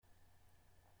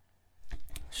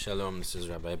Shalom, this is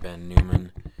Rabbi Ben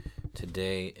Newman.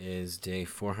 Today is day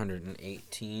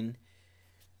 418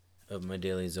 of my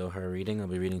daily Zohar reading. I'll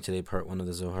be reading today part 1 of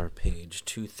the Zohar, page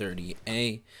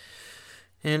 230a,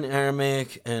 in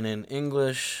Aramaic and in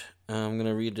English. I'm going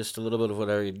to read just a little bit of what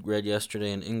I read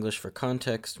yesterday in English for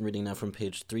context. I'm reading now from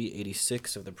page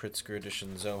 386 of the Pritzker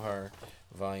edition Zohar,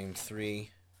 volume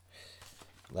 3.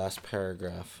 Last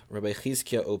paragraph. Rabbi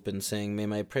Chizkiah opened, saying, "May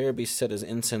my prayer be set as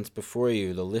incense before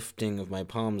you, the lifting of my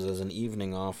palms as an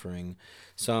evening offering."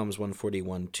 Psalms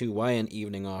 141:2. Why an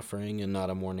evening offering and not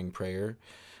a morning prayer?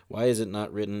 Why is it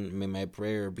not written, "May my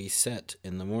prayer be set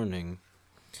in the morning"?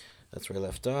 That's where I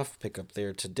left off. Pick up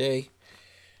there today,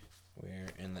 where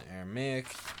in the Aramaic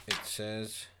it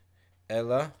says,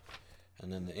 Ella,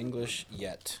 and in the English,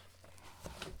 yet.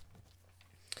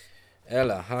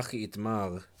 Ella, hachi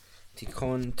itmar.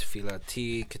 תיקון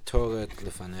תפילתי כתורת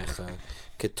לפניך,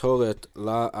 כתורת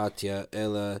לא עטיה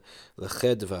אלא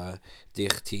לחדווה,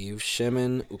 דכתיב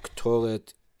שמן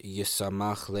וכתורת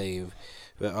ישמח לב,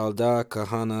 ועלדה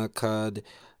כהנא כד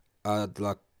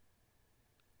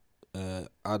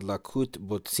הדלקות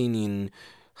בוצינין,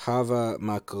 הווה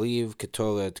מקריב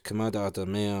כתורת כמדעת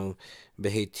אמר,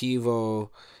 בהיטיבו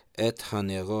את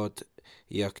הנרות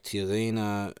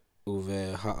יקטירנה,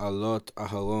 ובהעלות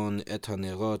אהרון את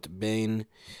הנרות בין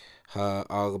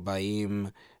 40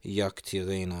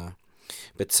 יקטירנה.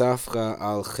 בצפרא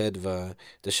על חדווה,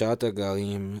 דשת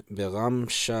הגרים,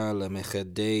 ברמשה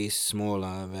למחדי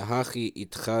שמאלה, והכי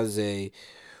איתך זה,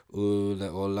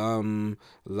 ולעולם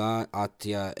לא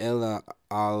עטיה אלא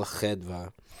על חדווה.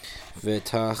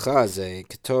 ותחזה,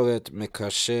 כתורת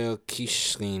מקשר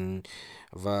קישרין,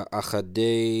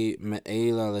 ואחדי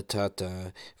מעילה לטאטה,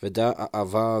 ודא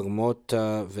עבר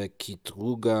מוטה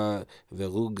וקטרוגה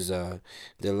ורוגזה,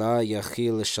 דלה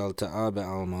יכיל לשלטאה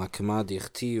בעלמא, כמה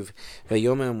דכתיב,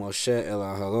 ויאמר משה אל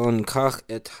אהרון, קח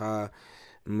את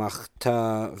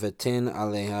המחתה ותן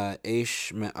עליה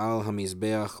אש מעל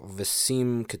המזבח,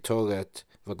 ושים קטורת,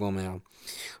 וגומר.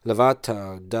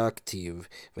 לבטר דא כתיב,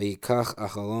 ויקח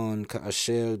אהרון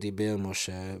כאשר דיבר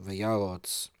משה,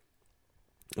 וירוץ.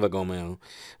 וגומר,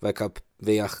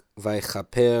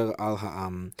 ויכפר על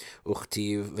העם,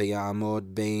 וכתיב,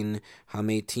 ויעמוד בין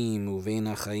המתים ובין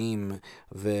החיים,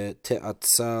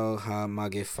 ותעצר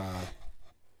המגפה.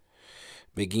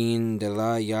 בגין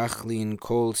דלה יחלין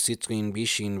כל סיטרין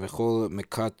בישין, וכל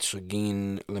מקת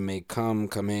שגין למקם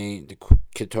כמי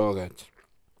קטורת.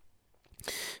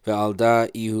 ועלדה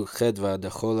איהו חדווה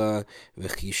דחולה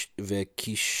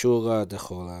וקישורה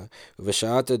דחולה,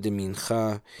 ובשעת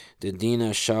דמנחה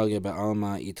דדינה שריה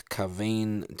בעלמא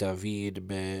התכוון דוד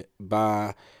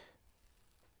בה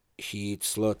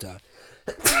הצלותה.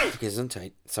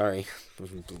 Gesundheit, sorry,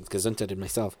 Gesundheit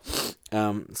myself.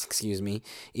 Excuse me.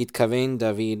 התכוון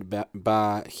דוד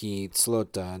בה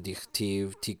הצלותה,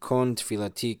 דכתיב, תיקון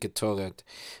תפילתי כתורת,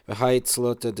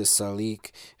 והצלותה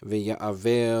דסליק,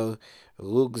 ויעבר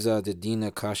רוגזה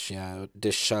דדינה קשיא,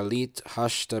 דשליט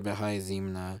השתה בהי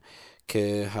זימנה,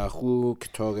 כהוא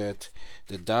כתורת,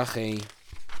 דדחי,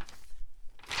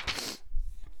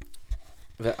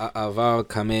 ועבר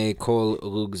כמי כל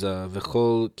רוגזה,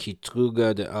 וכל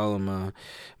קטרוגה דעלמא,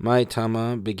 מאי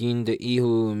תמה, בגין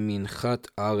דאיהו מנחת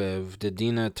ערב,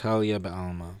 דדינה טליה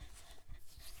בעלמא.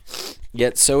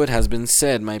 Yet so it has been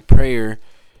said, may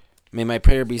my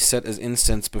prayer be set as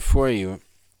incense before you.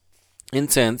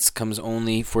 Incense comes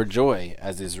only for joy,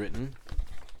 as is written.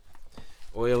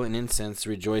 Oil and incense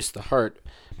rejoice the heart,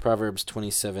 Proverbs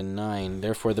 27:9.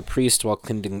 Therefore the priest, while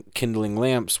kindling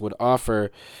lamps, would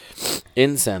offer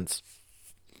incense.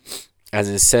 As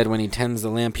is said, when he tends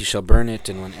the lamp, he shall burn it,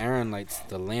 and when Aaron lights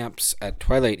the lamps at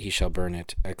twilight, he shall burn it.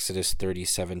 Exodus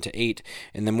 37:8.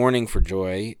 In the morning for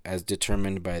joy, as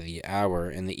determined by the hour,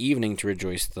 in the evening to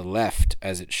rejoice the left,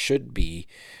 as it should be,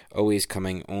 always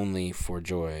coming only for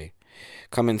joy.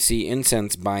 Come and see,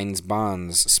 incense binds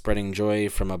bonds, spreading joy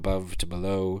from above to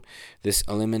below. This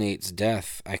eliminates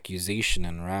death, accusation,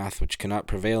 and wrath, which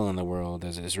cannot prevail in the world.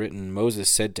 As is written,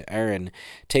 Moses said to Aaron,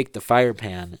 "Take the fire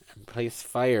pan, and place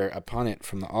fire upon it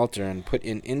from the altar, and put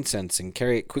in incense, and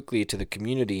carry it quickly to the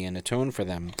community, and atone for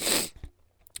them.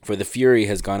 For the fury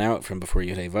has gone out from before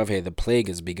Yehudavavhe, the plague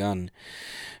has begun."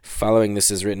 Following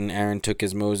this is written, Aaron took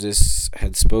as Moses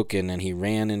had spoken, and he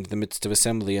ran into the midst of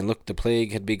assembly, and look, the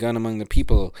plague had begun among the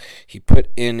people. He put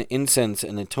in incense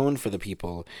and atoned for the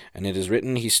people, and it is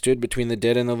written, he stood between the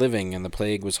dead and the living, and the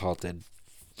plague was halted.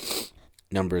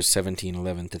 Numbers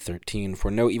 17:11-13.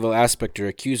 For no evil aspect or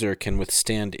accuser can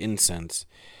withstand incense.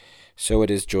 So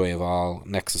it is joy of all,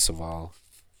 nexus of all.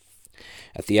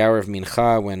 At the hour of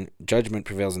Mincha, when judgment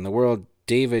prevails in the world,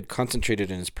 David concentrated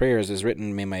in his prayers, is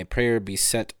written, "May my prayer be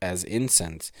set as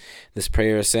incense." This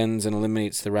prayer ascends and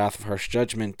eliminates the wrath of harsh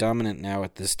judgment, dominant now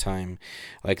at this time,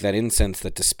 like that incense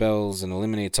that dispels and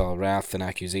eliminates all wrath and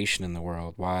accusation in the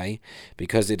world. Why?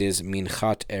 Because it is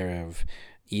Minchat Erev,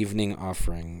 evening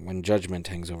offering, when judgment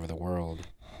hangs over the world.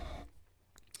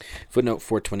 Footnote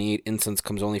 428, incense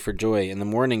comes only for joy. In the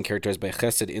morning, characterized by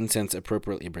chesed, incense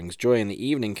appropriately brings joy. In the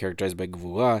evening, characterized by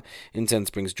gvura, incense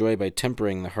brings joy by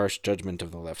tempering the harsh judgment of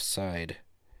the left side.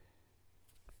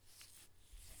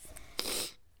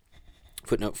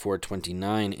 Footnote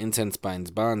 429, incense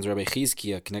binds bonds. Rabbi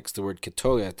Chizkiah connects the word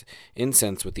ketoret,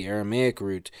 incense, with the Aramaic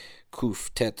root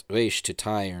kuf tet resh, to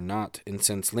tie or knot.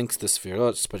 Incense links the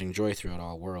sefirot, spreading joy throughout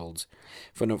all worlds.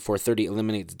 Footnote 430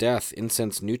 eliminates death.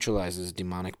 Incense neutralizes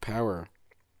demonic power.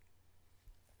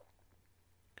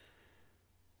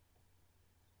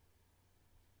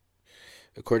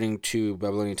 According to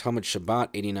Babylonian Talmud Shabbat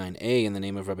 89a, in the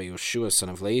name of Rabbi Yoshua, son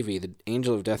of Levi, the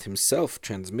angel of death himself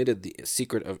transmitted the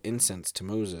secret of incense to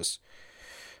Moses.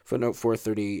 Footnote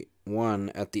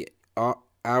 431, at the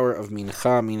hour of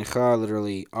mincha,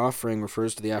 literally offering,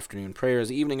 refers to the afternoon prayer.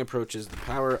 As evening approaches, the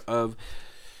power of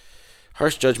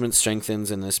harsh judgment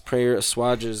strengthens, and this prayer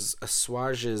assuages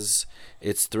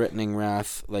its threatening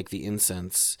wrath like the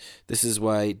incense. This is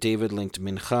why David linked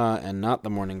mincha and not the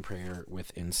morning prayer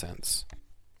with incense.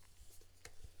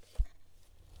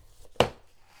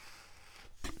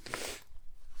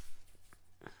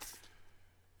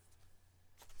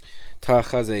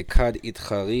 Tachaze kad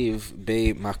itchariv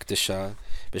be makdesha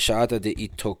בשעת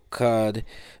דאיתוקד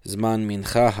זמן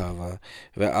מנחה הווה,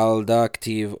 ועל דה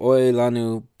כתיב אוי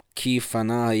לנו כי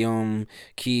פנה היום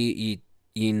כי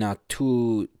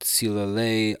ינטו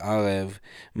ציללי ערב,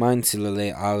 מן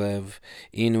ציללי ערב,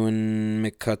 אינון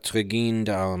מקטרגין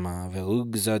דעלמה,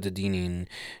 ורוגזה דדינין,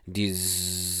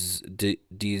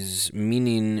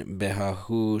 דזמינין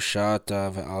בההו שעתה,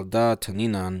 ועל דה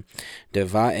תנינן,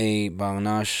 דבאי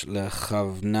ברנש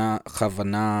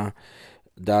לכוונה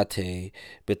דתי,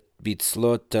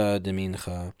 בצלותה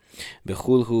דמינכה,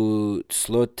 בכולהו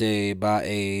צלותי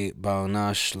באי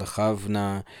ברנש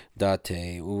לכוונה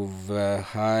דתי,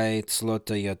 ובהי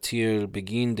צלותה יתיר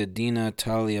בגין דדינה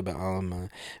טליה בעלמה,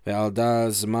 ועל דה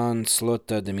זמן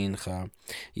צלותה דמינכה,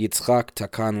 יצחק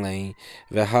תקן לי,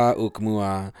 והה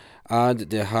וכמוה, עד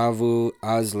דהבו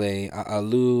אז לי,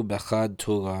 העלו בחד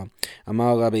תורה,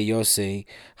 אמר רבי יוסי,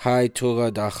 היי תורה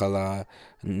דחלה,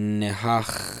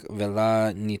 נהך ולה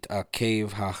נתעכב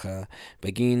הכה,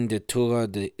 בגין דתורה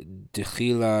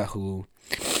דחילה הוא.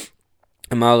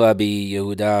 אמר רבי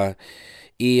יהודה,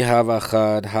 אי הווה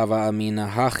חד, הווה אמינה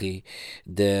הכי,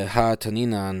 דה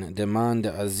תנינן, דמן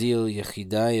דאזיל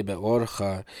יחידי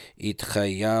באורחה,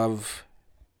 יתחייב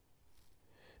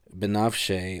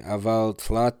בנפשי, אבל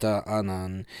תלתה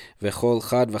ענן, וכל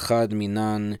חד וחד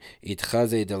מינן,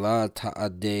 יתחזה דלה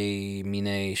תעדי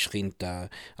מיני שכינתה.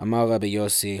 אמר רבי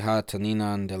יוסי,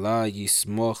 התנינן דלה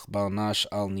יסמוך ברנש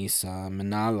על ניסה,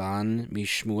 מנהלן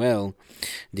משמואל,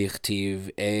 דכתיב,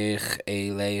 איך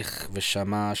אלך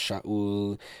ושמע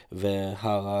שאול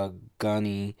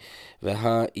והרגני,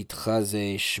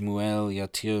 והתחזה שמואל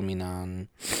יתיר מינן.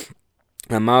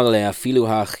 אמר לה, אפילו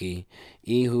הכי,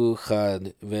 איהו חד,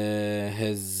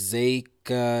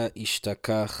 והזיקה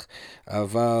ישתכח,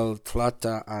 אבל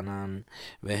תלתה ענן,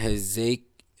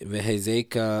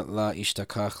 והזיקה לה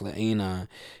ישתכח לעינה,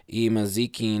 אי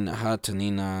מזיקין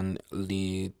התנינן,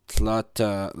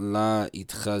 לתלתה לה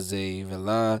יתחזה,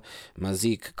 ולה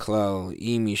מזיק כלל,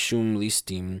 אי משום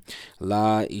ליסטים,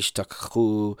 לה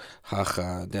ישתכחו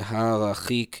הכה,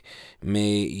 דהרחיק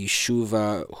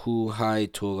מישובה הוא היי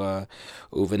תורה,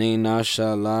 ובני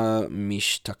נשה לה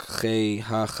משתכחי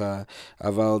הכה,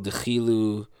 אבל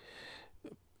דחילו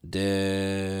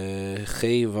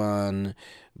דחייבן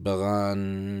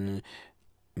ברן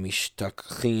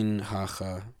משתכחין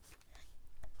הכה.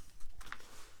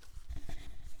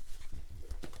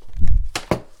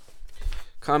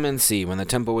 Comment C. When the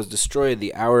temple was destroyed,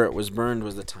 the hour it was burned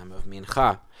was the time of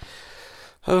Mincha.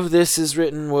 Of this is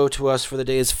written, woe to us, for the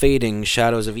day is fading,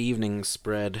 shadows of evening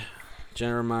spread.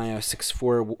 Jeremiah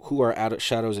 6:4, who are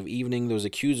shadows of evening, those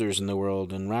accusers in the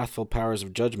world, and wrathful powers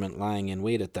of judgment lying in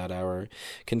wait at that hour.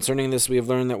 Concerning this we have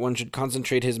learned that one should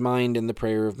concentrate his mind in the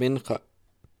prayer of Mincha.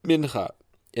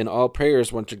 In all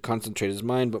prayers one should concentrate his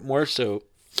mind, but more so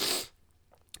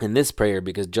in this prayer,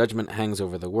 because judgment hangs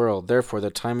over the world. Therefore,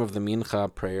 the time of the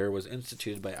Mincha prayer was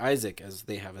instituted by Isaac, as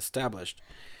they have established.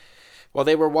 While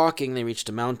they were walking, they reached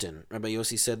a mountain. Rabbi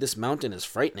Yossi said, "This mountain is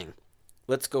frightening.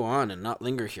 Let's go on and not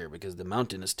linger here, because the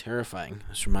mountain is terrifying."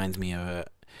 This reminds me of an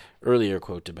earlier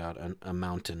quote about a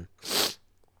mountain.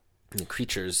 The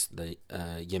creatures, the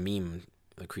Yamim,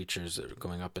 the creatures that are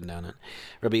going up and down it.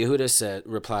 Rabbi Yehuda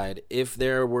replied, "If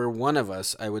there were one of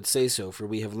us, I would say so, for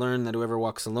we have learned that whoever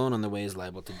walks alone on the way is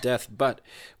liable to death. But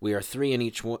we are three,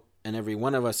 and every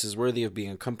one of us is worthy of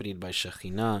being accompanied by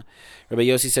Shekhinah." Rabbi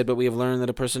Yossi said, "But we have learned that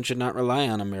a person should not rely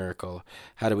on a miracle.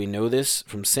 How do we know this?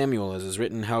 From Samuel, as is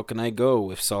written, 'How can I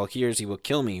go? If Saul hears, he will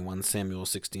kill me.' 1 Samuel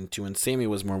 16:2. And Samuel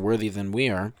was more worthy than we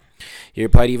are." He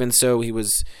replied, "Even so, he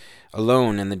was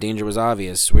alone, and the danger was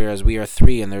obvious, whereas we are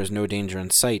three, and there is no danger in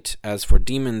sight. As for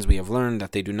demons, we have learned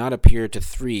that they do not appear to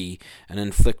three, and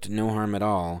inflict no harm at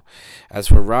all. As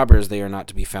for robbers, they are not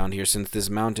to be found here, since this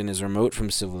mountain is remote from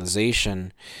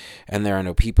civilization, and there are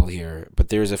no people here, but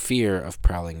there is a fear of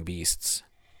prowling beasts."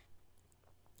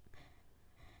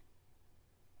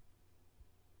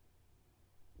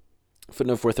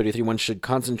 Footnote 433, one should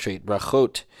concentrate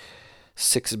brachot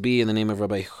 6b in the name of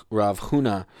Rabbi Rav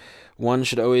Huna. One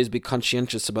should always be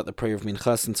conscientious about the prayer of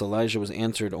Mincha, since Elijah was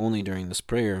answered only during this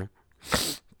prayer.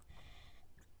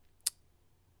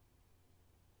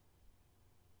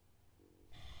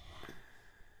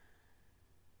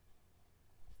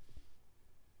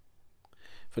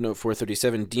 Footnote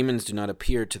 437, demons do not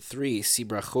appear to three. See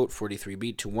brachot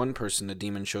 43b. To one person a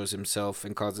demon shows himself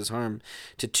and causes harm.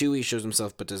 To two he shows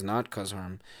himself but does not cause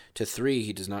harm. To three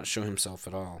he does not show himself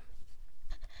at all.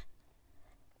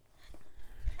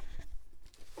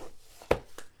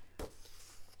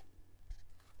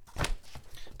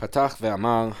 פתח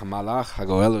ואמר, המלאך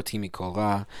הגואל אותי מכל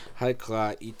רע,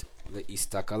 היקרא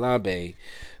להסתכלה בי,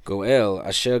 גואל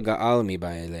אשר גאל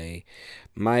מבעלי.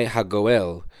 מי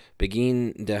הגואל?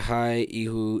 בגין דהי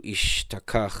איהו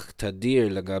השתכח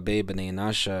תדיר לגבי בני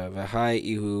נשה, והי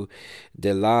איהו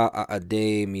דלה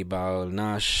אעדי מבעל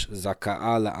נש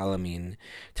זכאה לעלמין.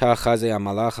 תחזה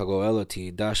המלאך הגואל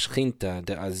אותי, דה שכינתה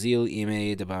דאזיל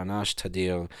אימי דבעל נש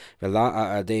תדיר, ולה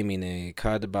אעדי מיני,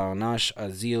 כד בעל נש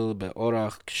אזיל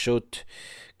באורח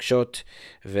קשות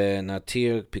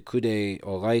ונתיר פיקודי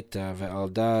אורייתא, ועל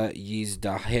דה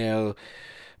יזדהר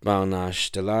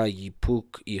בעלנש, דלה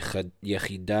ייפוק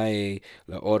יחידאי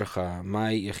לאורחה,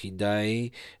 מי יחידאי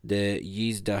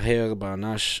דיזדהר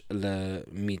בעלנש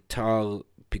למיתר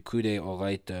פיקודי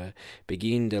אורייתא,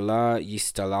 בגין דלה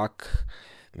יסתלק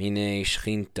מיני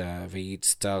שכינתה,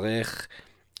 ויצטרך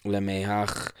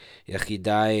למהך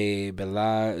יחידאי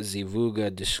בלה זיווגה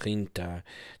דשכינתה.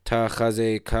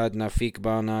 תחזה כד נפיק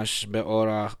בעלנש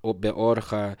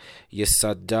באורחה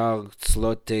יסדר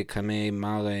צלותי כמי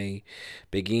מרי,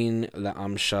 בגין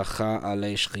להמשכה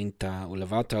עלי שכינתה,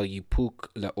 ולבטל ייפוק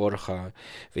לאורחה,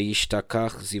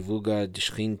 וישתכח זיווגה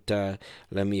דשכינתה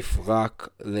למפרק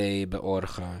לי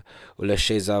באורחה,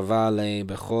 ולשזבה לי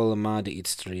בכל מה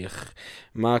דאצטריך.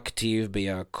 מה כתיב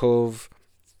ביעקב?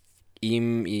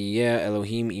 אם יהיה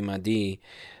אלוהים עמדי,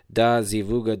 דה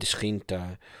זיווגה דשכינתה,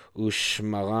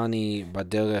 ושמרני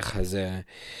בדרך הזה,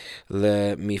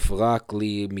 למפרק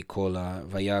לי מכולה,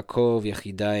 ויעקב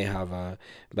יחידי הווה,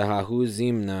 בההו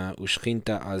זימנה,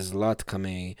 ושכינתה אזלת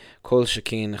קמי, כל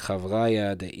שכן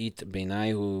חבריה דאית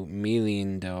ביניהו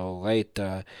מילין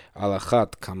דאורייתא, על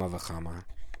אחת כמה וכמה.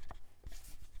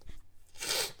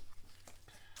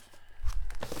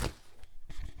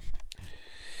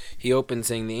 He opened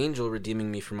saying, "The angel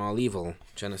redeeming me from all evil."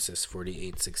 Genesis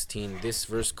 48:16. This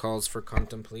verse calls for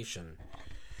contemplation.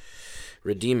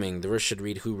 Redeeming. The verse should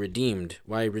read, "Who redeemed?"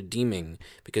 Why redeeming?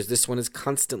 Because this one is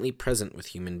constantly present with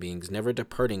human beings, never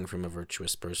departing from a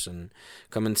virtuous person.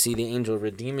 Come and see the angel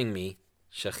redeeming me.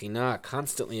 Shekhinah,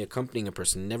 constantly accompanying a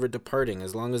person, never departing,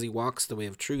 as long as he walks the way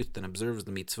of truth and observes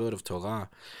the mitzvot of Torah.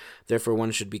 Therefore,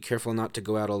 one should be careful not to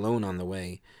go out alone on the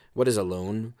way. What is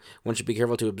alone? One should be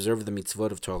careful to observe the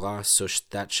mitzvot of Torah, so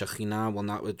that Shekhinah will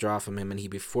not withdraw from him and he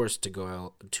be forced to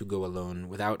go alone,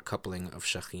 without coupling of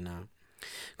Shekhinah.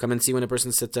 Come and see, when a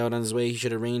person sets out on his way, he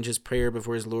should arrange his prayer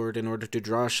before his Lord in order to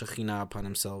draw Shekhinah upon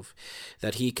himself,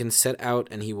 that he can set out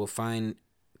and he will find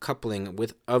coupling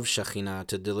of Shekhinah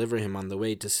to deliver him on the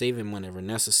way, to save him whenever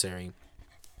necessary.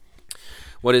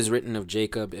 What is written of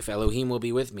Jacob? "If Elohim will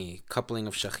be with me," coupling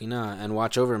of Shekhinah, "and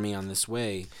watch over me on this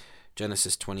way."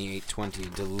 Genesis 28:20,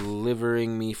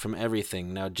 delivering me from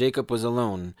everything. Now Jacob was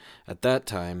alone at that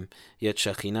time, yet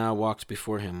Shekhinah walked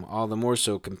before him, all the more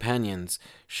so companions,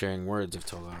 sharing words of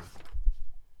Torah.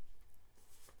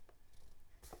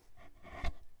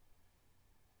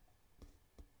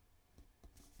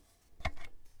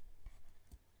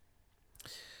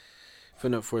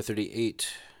 Footnote 438.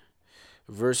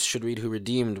 Verse should read, "Who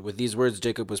redeemed." With these words,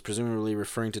 Jacob was presumably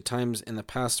referring to times in the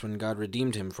past when God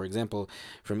redeemed him, for example,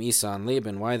 from Esau and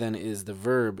Laban. Why then is the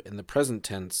verb in the present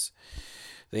tense?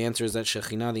 The answer is that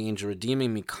Shekhinah, the angel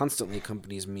redeeming me, constantly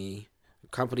accompanies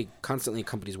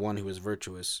one who is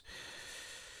virtuous.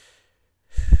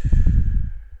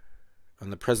 On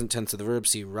the present tense of the verb,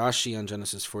 see Rashi on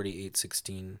Genesis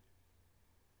 48:16.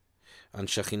 On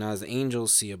Shekhinah's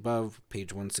angels, see above,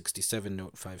 page 167,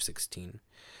 note 516.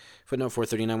 Footnote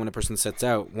 439, when a person sets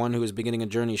out, one who is beginning a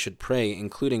journey should pray,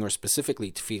 including or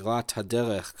specifically Tfilat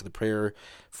HaDerech, the prayer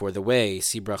for the way.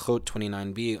 See Brachot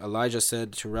 29b. Elijah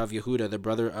said to Rav Yehuda, the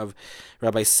brother of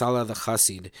Rabbi Salah the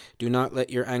Chassid, do not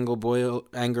let your anger boil,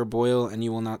 and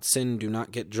you will not sin. Do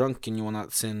not get drunk, and you will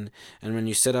not sin. And when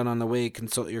you set out on the way,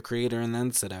 consult your Creator and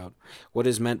then set out. What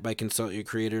is meant by consult your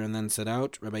Creator and then set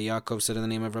out? Rabbi Yaakov said in the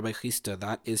name of Rabbi Chisda,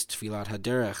 that is Tfilat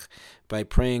HaDerech. By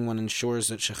praying, one ensures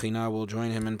that Shekhinah will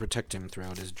join him and protect him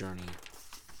throughout his journey.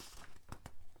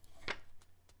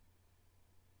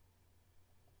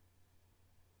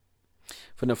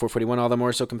 Footnote 441, all the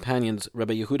more so companions.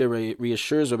 Rabbi Yehuda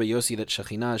reassures Rabbi Yossi that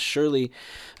Shekhinah is surely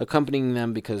accompanying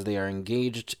them because they are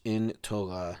engaged in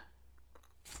Torah.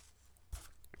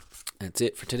 That's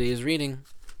it for today's reading.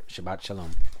 Shabbat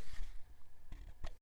Shalom.